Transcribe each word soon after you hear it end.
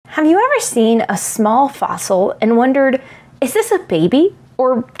Have you ever seen a small fossil and wondered, is this a baby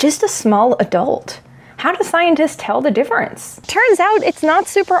or just a small adult? How do scientists tell the difference? Turns out it's not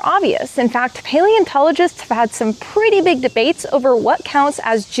super obvious. In fact, paleontologists have had some pretty big debates over what counts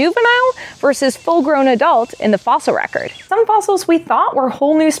as juvenile versus full-grown adult in the fossil record. Some fossils we thought were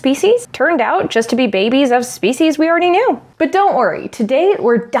whole new species turned out just to be babies of species we already knew. But don't worry, today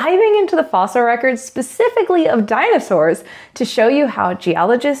we're diving into the fossil records specifically of dinosaurs to show you how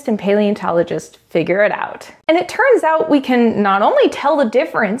geologists and paleontologists figure it out. And it turns out we can not only tell the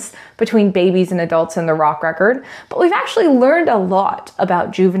difference between babies and adults in the rock record, but we've actually learned a lot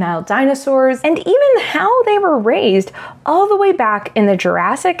about juvenile dinosaurs and even how they were raised all the way back in the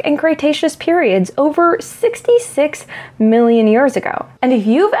Jurassic and Cretaceous periods over 66 million years ago. And if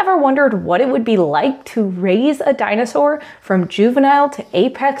you've ever wondered what it would be like to raise a dinosaur from juvenile to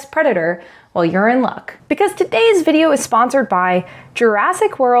apex predator, well, you're in luck. Because today's video is sponsored by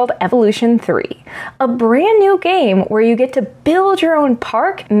Jurassic World Evolution 3, a brand new game where you get to build your own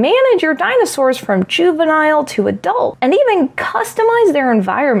park, manage your dinosaurs from juvenile to adult, and even customize their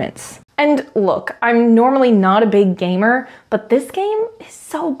environments. And look, I'm normally not a big gamer, but this game is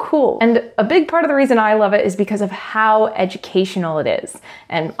so cool. And a big part of the reason I love it is because of how educational it is.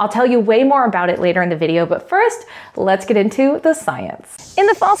 And I'll tell you way more about it later in the video, but first, let's get into the science. In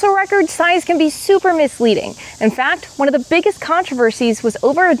the fossil record, size can be super misleading. In fact, one of the biggest controversies was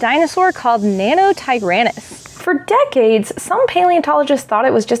over a dinosaur called Nanotyrannus. For decades, some paleontologists thought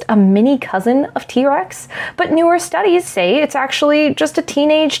it was just a mini cousin of T-Rex, but newer studies say it's actually just a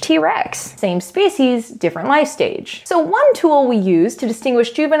teenage T-Rex. Same species, different life stage. So one tool we use to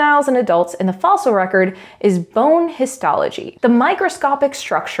distinguish juveniles and adults in the fossil record is bone histology, the microscopic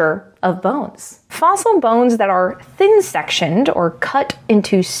structure of bones. Fossil bones that are thin-sectioned or cut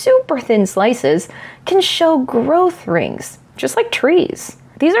into super thin slices can show growth rings, just like trees.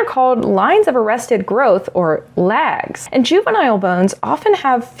 These are called lines of arrested growth, or lags, and juvenile bones often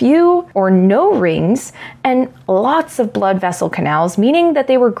have few or no rings and lots of blood vessel canals, meaning that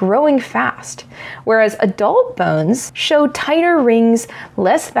they were growing fast, whereas adult bones show tighter rings,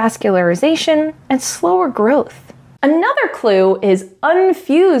 less vascularization, and slower growth. Another clue is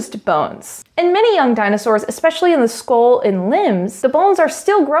unfused bones. In many young dinosaurs, especially in the skull and limbs, the bones are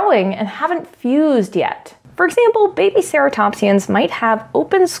still growing and haven't fused yet. For example, baby ceratopsians might have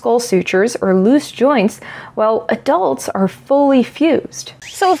open skull sutures or loose joints, while adults are fully fused.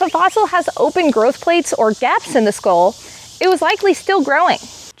 So if a fossil has open growth plates or gaps in the skull, it was likely still growing.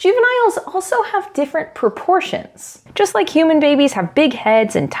 Juveniles also have different proportions. Just like human babies have big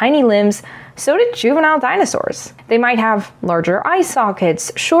heads and tiny limbs, so did juvenile dinosaurs. They might have larger eye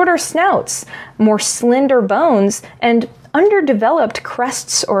sockets, shorter snouts, more slender bones, and underdeveloped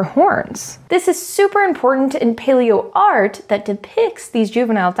crests or horns. This is super important in paleo art that depicts these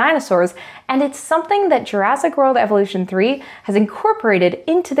juvenile dinosaurs, and it's something that Jurassic World Evolution 3 has incorporated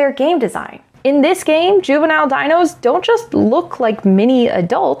into their game design. In this game, juvenile dinos don't just look like mini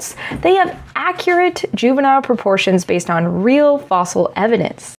adults, they have accurate juvenile proportions based on real fossil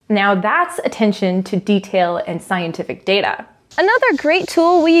evidence. Now that's attention to detail and scientific data. Another great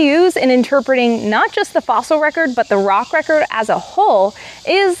tool we use in interpreting not just the fossil record, but the rock record as a whole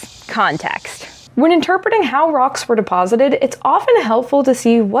is context. When interpreting how rocks were deposited, it's often helpful to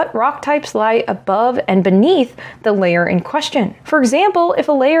see what rock types lie above and beneath the layer in question. For example, if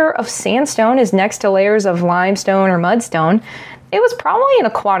a layer of sandstone is next to layers of limestone or mudstone, it was probably an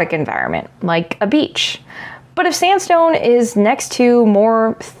aquatic environment, like a beach. But if sandstone is next to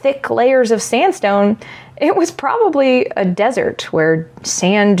more thick layers of sandstone, it was probably a desert where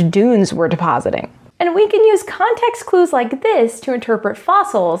sand dunes were depositing. And we can use context clues like this to interpret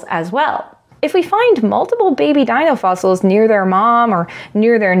fossils as well. If we find multiple baby dino fossils near their mom or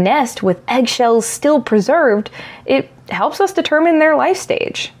near their nest with eggshells still preserved, it helps us determine their life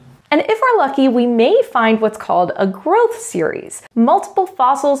stage. And if we're lucky, we may find what's called a growth series, multiple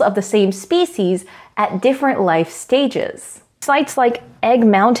fossils of the same species at different life stages. Sites like Egg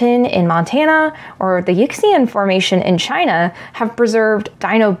Mountain in Montana or the Yixian Formation in China have preserved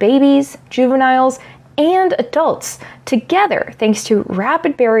dino babies, juveniles, and adults together thanks to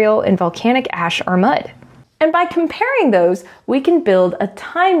rapid burial in volcanic ash or mud. And by comparing those, we can build a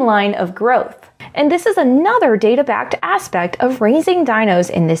timeline of growth. And this is another data-backed aspect of raising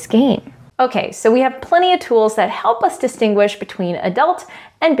dinos in this game. Okay, so we have plenty of tools that help us distinguish between adult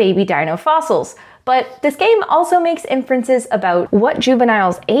and baby dino fossils. But this game also makes inferences about what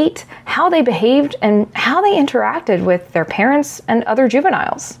juveniles ate, how they behaved, and how they interacted with their parents and other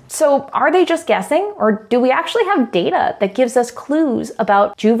juveniles. So are they just guessing, or do we actually have data that gives us clues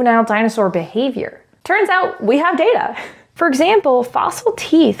about juvenile dinosaur behavior? Turns out we have data. For example, fossil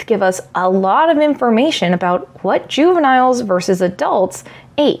teeth give us a lot of information about what juveniles versus adults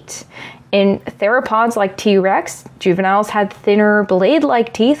ate. In theropods like T-Rex, juveniles had thinner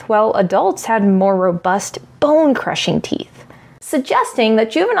blade-like teeth, while adults had more robust bone-crushing teeth, suggesting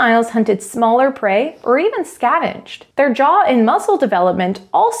that juveniles hunted smaller prey or even scavenged. Their jaw and muscle development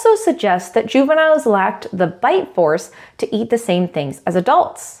also suggests that juveniles lacked the bite force to eat the same things as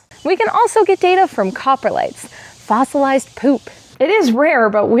adults. We can also get data from coprolites, fossilized poop. It is rare,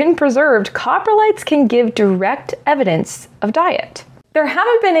 but when preserved, coprolites can give direct evidence of diet. There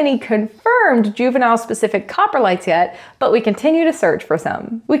haven't been any confirmed juvenile-specific coprolites yet, but we continue to search for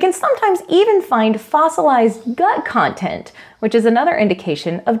some. We can sometimes even find fossilized gut content, which is another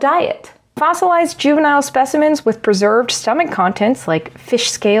indication of diet. Fossilized juvenile specimens with preserved stomach contents like fish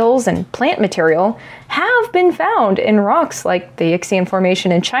scales and plant material have been found in rocks like the Ixian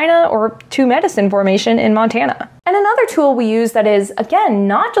Formation in China or Two Medicine Formation in Montana. And another tool we use that is, again,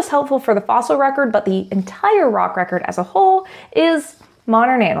 not just helpful for the fossil record, but the entire rock record as a whole is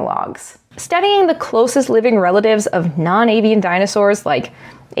modern analogs. Studying the closest living relatives of non-avian dinosaurs like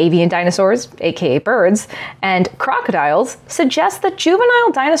avian dinosaurs, aka birds, and crocodiles suggests that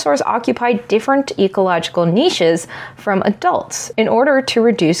juvenile dinosaurs occupied different ecological niches from adults in order to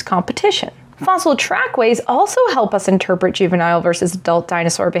reduce competition. Fossil trackways also help us interpret juvenile versus adult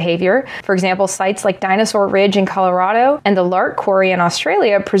dinosaur behavior. For example, sites like Dinosaur Ridge in Colorado and the Lark Quarry in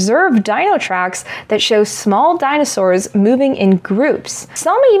Australia preserve dino tracks that show small dinosaurs moving in groups.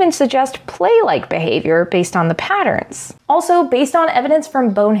 Some even suggest play-like behavior based on the patterns. Also, based on evidence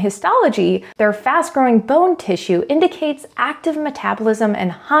from bone histology, their fast-growing bone tissue indicates active metabolism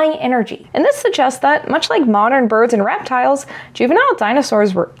and high energy. And this suggests that, much like modern birds and reptiles, juvenile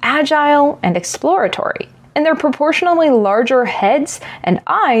dinosaurs were agile and exploratory. And their proportionally larger heads and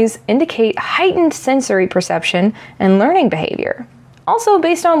eyes indicate heightened sensory perception and learning behavior. Also,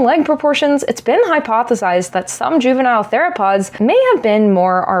 based on leg proportions, it's been hypothesized that some juvenile theropods may have been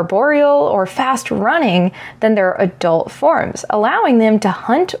more arboreal or fast-running than their adult forms, allowing them to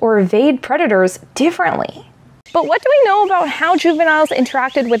hunt or evade predators differently. But what do we know about how juveniles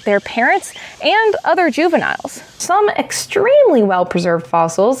interacted with their parents and other juveniles? Some extremely well-preserved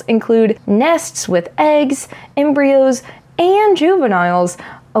fossils include nests with eggs, embryos, and juveniles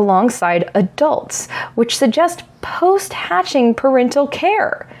alongside adults, which suggest post-hatching parental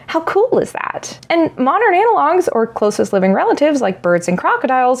care. How cool is that? And modern analogs, or closest living relatives like birds and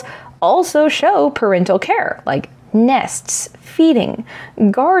crocodiles, also show parental care, like nests, feeding,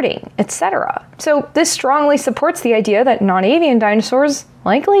 guarding, etc. So this strongly supports the idea that non-avian dinosaurs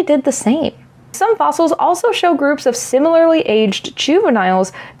likely did the same. Some fossils also show groups of similarly aged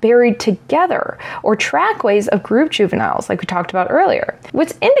juveniles buried together, or trackways of group juveniles, like we talked about earlier,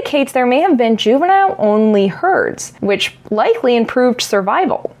 which indicates there may have been juvenile-only herds, which likely improved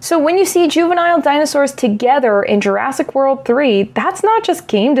survival. So when you see juvenile dinosaurs together in Jurassic World 3, that's not just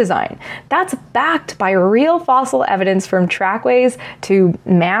game design. That's backed by real fossil evidence from trackways to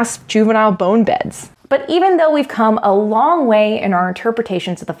mass juvenile bone beds. But even though we've come a long way in our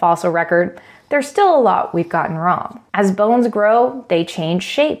interpretations of the fossil record, there's still a lot we've gotten wrong. As bones grow, they change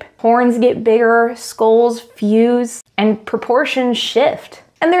shape. Horns get bigger, skulls fuse, and proportions shift.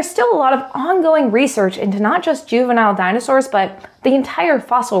 And there's still a lot of ongoing research into not just juvenile dinosaurs, but the entire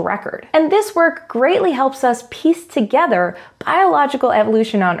fossil record. And this work greatly helps us piece together biological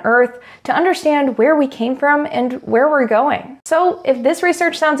evolution on Earth to understand where we came from and where we're going. So if this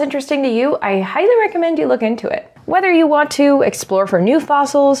research sounds interesting to you, I highly recommend you look into it. Whether you want to explore for new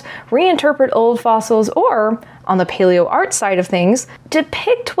fossils, reinterpret old fossils, or, on the paleo art side of things,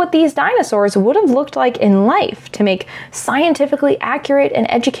 depict what these dinosaurs would have looked like in life to make scientifically accurate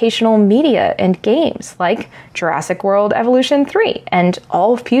and educational media and games like Jurassic World Evolution 3 and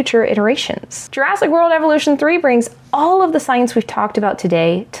all future iterations. Jurassic World Evolution 3 brings all of the science we've talked about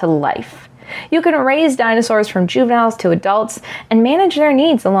today to life. You can raise dinosaurs from juveniles to adults and manage their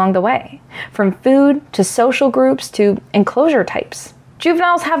needs along the way, from food to social groups to enclosure types.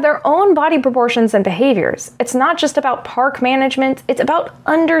 Juveniles have their own body proportions and behaviors. It's not just about park management, it's about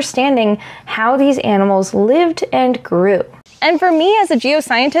understanding how these animals lived and grew. And for me as a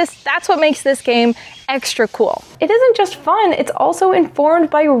geoscientist, that's what makes this game extra cool. It isn't just fun, it's also informed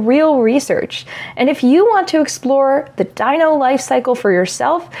by real research. And if you want to explore the dino life cycle for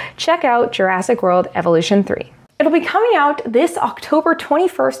yourself, check out Jurassic World Evolution 3. It'll be coming out this October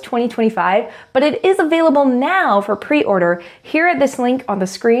 21st, 2025, but it is available now for pre-order here at this link on the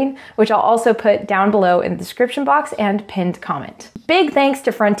screen, which I'll also put down below in the description box and pinned comment. Big thanks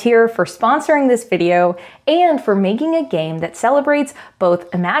to Frontier for sponsoring this video and for making a game that celebrates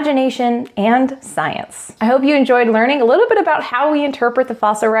both imagination and science. I hope you enjoyed learning a little bit about how we interpret the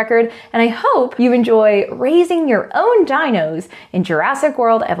fossil record, and I hope you enjoy raising your own dinos in Jurassic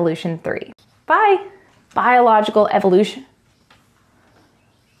World Evolution 3. Bye! Biological evolution.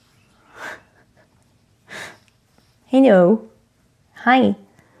 Hello. Hi.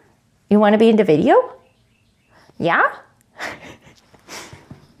 You want to be in the video? Yeah?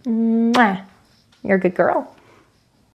 Mwah. You're a good girl.